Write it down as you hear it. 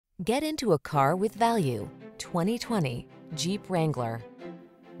Get into a car with value. 2020 Jeep Wrangler.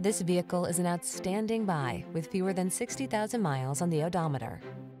 This vehicle is an outstanding buy with fewer than 60,000 miles on the odometer.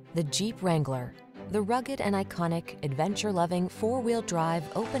 The Jeep Wrangler, the rugged and iconic, adventure-loving four-wheel drive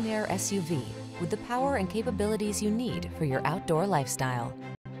open-air SUV with the power and capabilities you need for your outdoor lifestyle.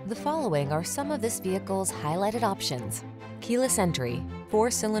 The following are some of this vehicle's highlighted options: keyless entry,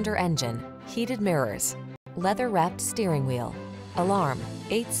 4-cylinder engine, heated mirrors, leather-wrapped steering wheel, alarm,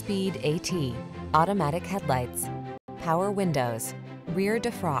 8-speed AT, automatic headlights, power windows, rear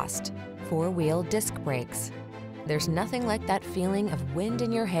defrost, 4-wheel disc brakes. There's nothing like that feeling of wind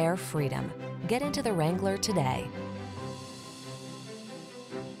in your hair freedom. Get into the Wrangler today.